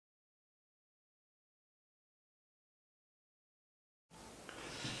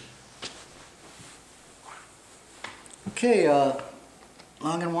Okay,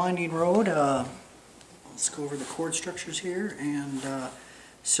 long and winding road. Let's go over the chord structures here. And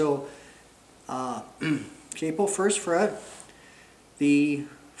capo first fret. The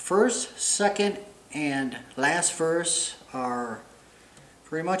first, second, and last verse are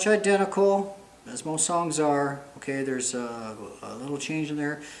pretty much identical, as most songs are. Okay, there's a little change in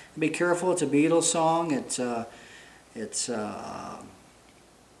there. Be careful, it's a Beatles song. It's got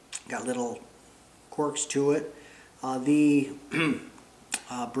little quirks to it. The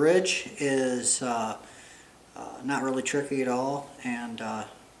bridge is not really tricky at all, and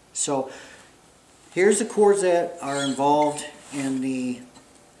so here's the chords that are involved in the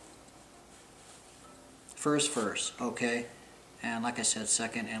first verse, okay? And like I said,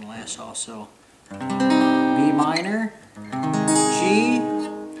 second and last also. B minor, G,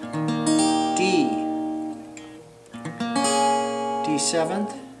 D,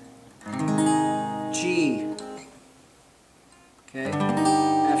 D7th, G, okay,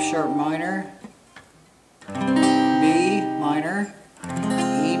 F sharp minor, B minor,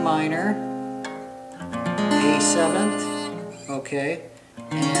 E minor, A7th, okay,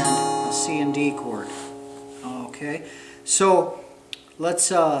 and a C and D chord. Okay, so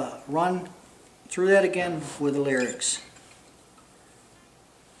let's run through that again with the lyrics.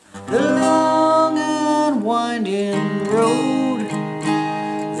 The long and winding road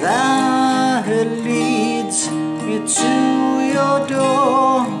that leads me to your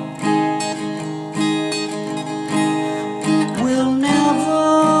door will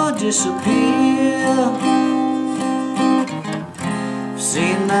never disappear. I've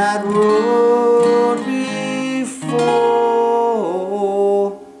seen that road before.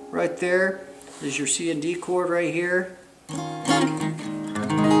 Right there is your C and D chord right here.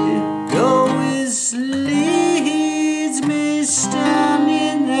 It always leads me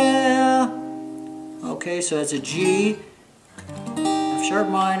standing there. Okay, so that's a G, F sharp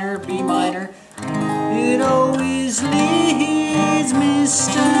minor, B minor. It always leads me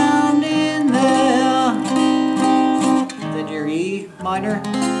standing there. Then your E minor.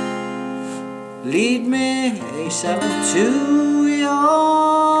 Lead me, A7, to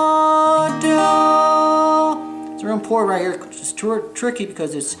your door. It's real important right here. It's tricky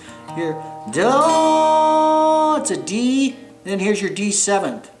because it's your do. It's a D. Then here's your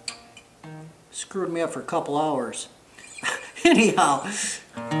D7th. Screwed me up for a couple hours. Anyhow,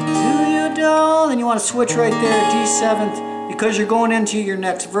 to your door. Then you want to switch right there, D7th, because you're going into your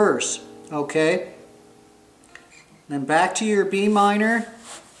next verse. Okay. Then back to your B minor.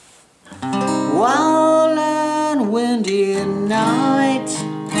 Wild and windy night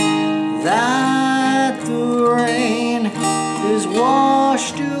that the rain is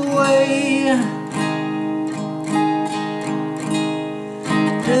washed away.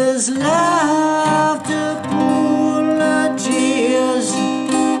 There's left a pool of tears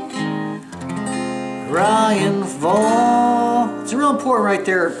crying for. It's real important right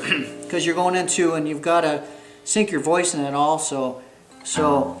there because you're going into, and you've got to sink your voice in it also.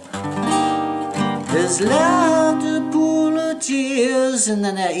 So there's left a pool of tears, and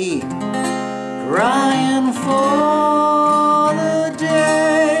then that E, crying for the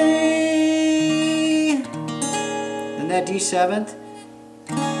day. And that D7th.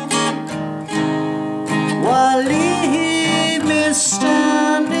 Why leave me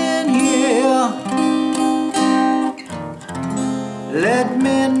standing here? Let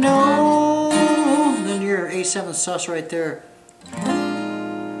me know. Then your A7 sus right there.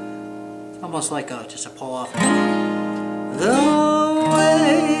 Almost like just a pull off. The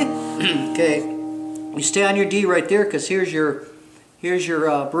way. Okay, you stay on your D right there because here's your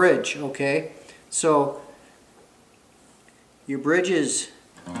bridge. Okay, so your bridge is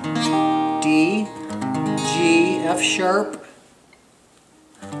D, G, F sharp,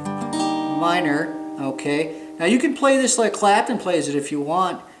 minor. Okay, now you can play this like Clapton plays it if you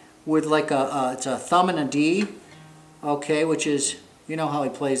want, with like it's a thumb and a D. Okay, which is, you know how he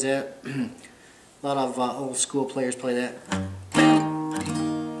plays that. A lot of old school players play that.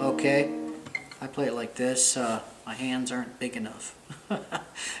 Okay, I play it like this. My hands aren't big enough.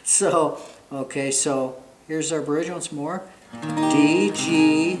 So, okay, so here's our bridge once more. D,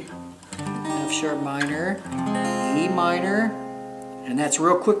 G, F sharp minor, E minor, and that's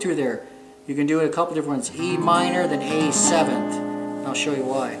real quick through there. You can do it a couple different ones. E minor, then A7th. I'll show you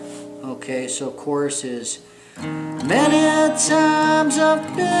why. Okay, so chorus is: many times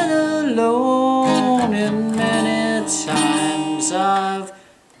I've been alone, and many times I've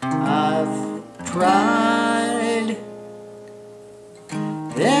tried.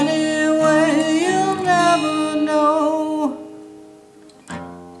 Anyway, you'll never know.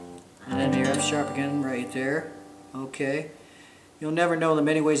 And then your F sharp again right there. Okay? You'll never know the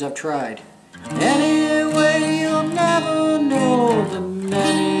many ways I've tried. Anyway, you'll never know the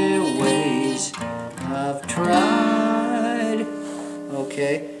many ways I've tried.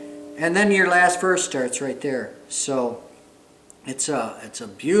 Okay? And then your last verse starts right there. So it's a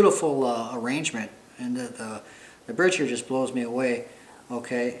beautiful arrangement, and the bridge here just blows me away.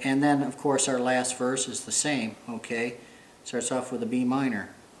 Okay, and then of course our last verse is the same. Okay, starts off with a B minor.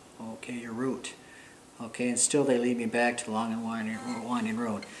 Okay, your root. Okay, and still they lead me back to the long and winding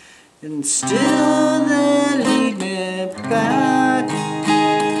road. And still they lead me back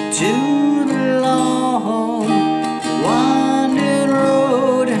to the long winding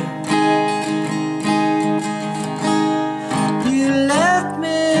road. You left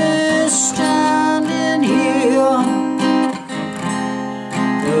me standing here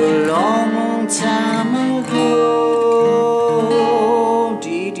a long time ago.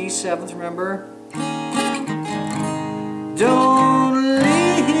 D 7th, remember? Don't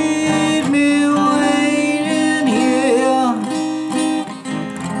leave me waiting here.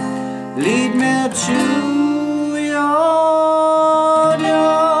 Lead me to your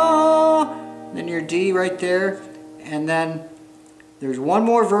door. Then your D right there, and then there's one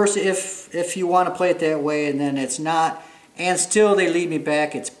more verse if you want to play it that way, and then it's not. And still they lead me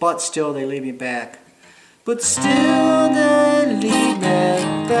back. It's but still they lead me back. But still they lead me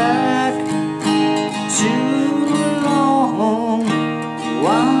back.